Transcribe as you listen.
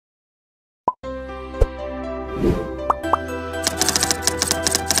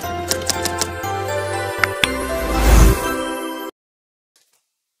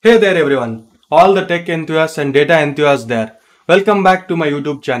Hey there everyone, all the tech enthusiasts and data enthusiasts there. Welcome back to my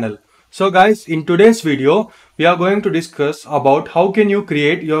YouTube channel. So guys, in today's video, we are going to discuss about how can you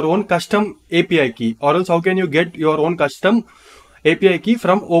create your own custom API key or else how can you get your own custom API key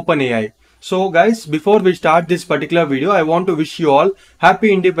from OpenAI. So guys, before we start this particular video, I want to wish you all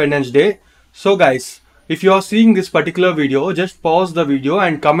Happy Independence Day. So guys, if you are seeing this particular video, just pause the video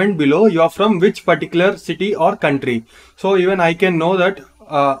and comment below you are from which particular city or country. So even I can know that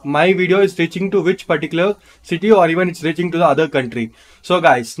my video is reaching to which particular city or even it's reaching to the other country. So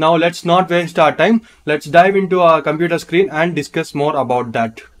guys, now let's not waste our time. Let's dive into our computer screen and discuss more about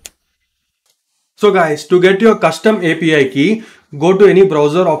that. So guys, to get your custom API key, go to any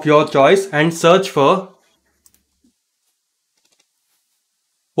browser of your choice and search for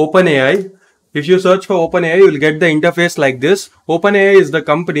OpenAI. If you search for OpenAI, you will get the interface like this. OpenAI is the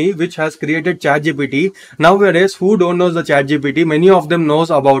company which has created ChatGPT. Nowadays, who don't know the ChatGPT? Many of them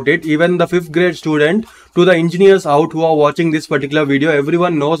knows about it. Even the 5th grade student to the engineers out who are watching this particular video,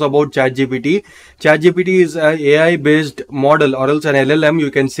 everyone knows about ChatGPT. ChatGPT is an AI based model or else an LLM you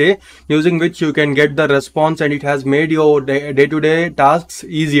can say, using which you can get the response, and it has made your day-to-day tasks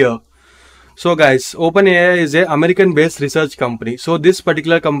easier. So guys, OpenAI is a American based research company. So this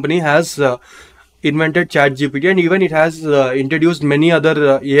particular company has invented ChatGPT, and even it has introduced many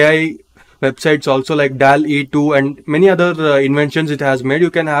other AI websites also like DAL-E2 and many other inventions it has made. You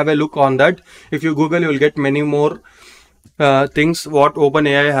can have a look on that. If you Google, you will get many more things what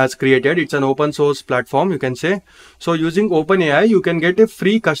OpenAI has created. It's an open source platform you can say. So using OpenAI, you can get a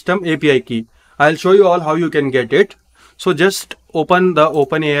free custom API key. I'll show you all how you can get it. So just open the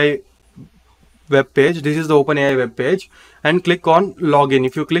OpenAI web page. This is the OpenAI web page, and click on login.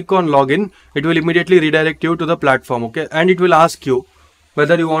 If you click on login, it will immediately redirect you to the platform, okay, and it will ask you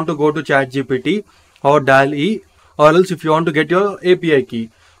whether you want to go to ChatGPT or DAL-E, or else if you want to get your API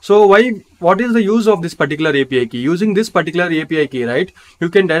key. So what is the use of this particular API key? Using this particular API key, right, you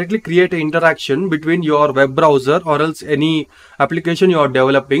can directly create an interaction between your web browser or else any application you are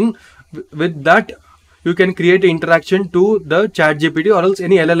developing. With that, you can create an interaction to the ChatGPT or else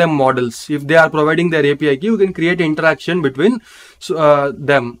any LLM models. If they are providing their API key, you can create an interaction between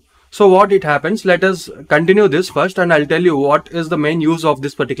them. So what it happens, let us continue this first and I'll tell you what is the main use of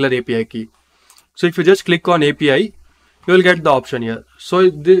this particular API key. So if you just click on API, you will get the option here. So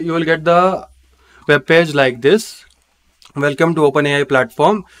you will get the web page like this. Welcome to OpenAI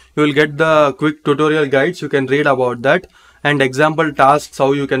platform. You will get the quick tutorial guides. You can read about that, and example tasks,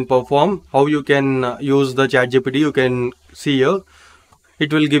 how you can perform, how you can use the ChatGPT. You can see here,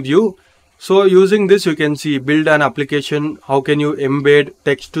 it will give you. So using this, you can see build an application. How can you embed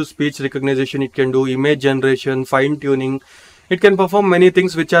text to speech recognition? It can do image generation, fine tuning. It can perform many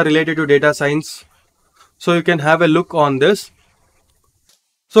things which are related to data science. So you can have a look on this.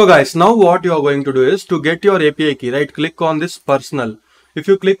 So guys, now what you are going to do is to get your API key, right? Click on this personal. If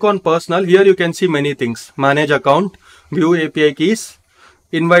you click on personal, here you can see many things. Manage account, view API keys,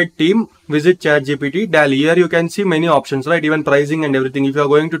 invite team, visit ChatGPT, DALL-E. Here you can see many options, right? Even pricing and everything. If you are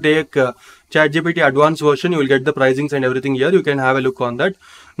going to take ChatGPT advanced version, you will get the pricings and everything here. You can have a look on that.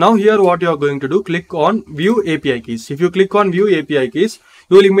 Now here what you are going to do, click on view API keys. If you click on view API keys,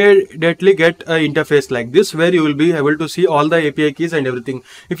 you will immediately get an interface like this where you will be able to see all the API keys and everything.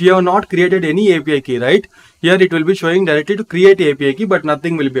 If you have not created any API key, right, here it will be showing directly to create API key, but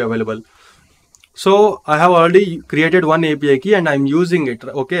nothing will be available. So I have already created one API key and I'm using it.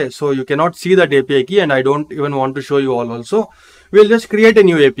 Okay, so you cannot see that API key and I don't even want to show you all also. We'll just create a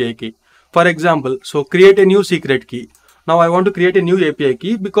new API key. For example, so create a new secret key. Now I want to create a new API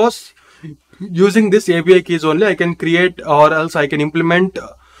key because using this API keys only I can create or else I can implement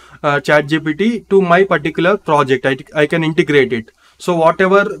ChatGPT to my particular project. I can integrate it. So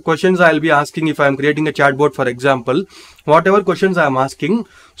whatever questions I'll be asking, if I'm creating a chatbot, for example, whatever questions I'm asking,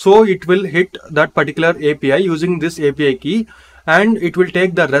 so it will hit that particular API using this API key, and it will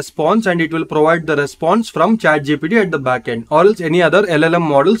take the response and it will provide the response from ChatGPT at the backend or else any other LLM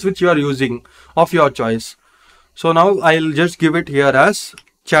models which you are using of your choice. So now I'll just give it here as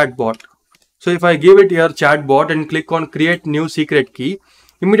chatbot. So if I give it here chatbot and click on create new secret key,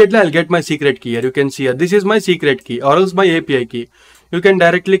 immediately I'll get my secret key here. You can see here, this is my secret key or else my API key. You can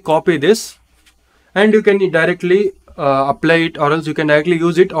directly copy this and you can directly apply it, or else you can directly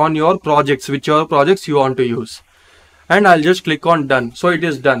use it on your projects, whichever projects you want to use. And I'll just click on done. So it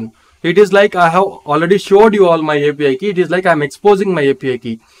is done. It is like I have already showed you all my API key. It is like I'm exposing my API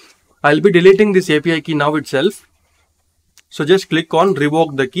key. I'll be deleting this API key now itself. So just click on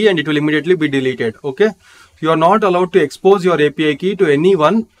revoke the key and it will immediately be deleted. Okay. You are not allowed to expose your API key to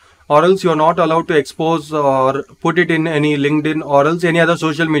anyone or else you're not allowed to expose or put it in any LinkedIn or else any other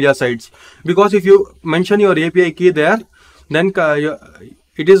social media sites. Because if you mention your API key there, then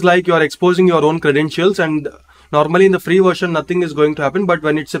it is like you're exposing your own credentials, and normally in the free version nothing is going to happen, but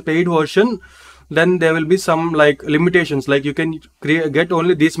when it's a paid version, then there will be some like limitations, like you can get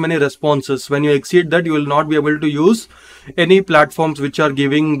only this many responses. When you exceed that, you will not be able to use any platforms which are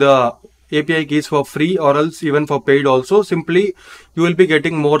giving the API keys for free, or else even for paid also. Simply you will be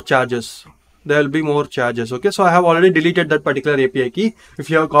getting more charges. There will be more charges. Okay, so I have already deleted that particular API key. If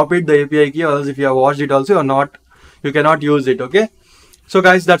you have copied the API key, or else if you have watched it also, or not, you cannot use it. Okay, so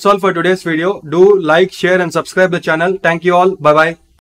guys, that's all for today's video. Do like, share and subscribe the channel. Thank you all. Bye bye.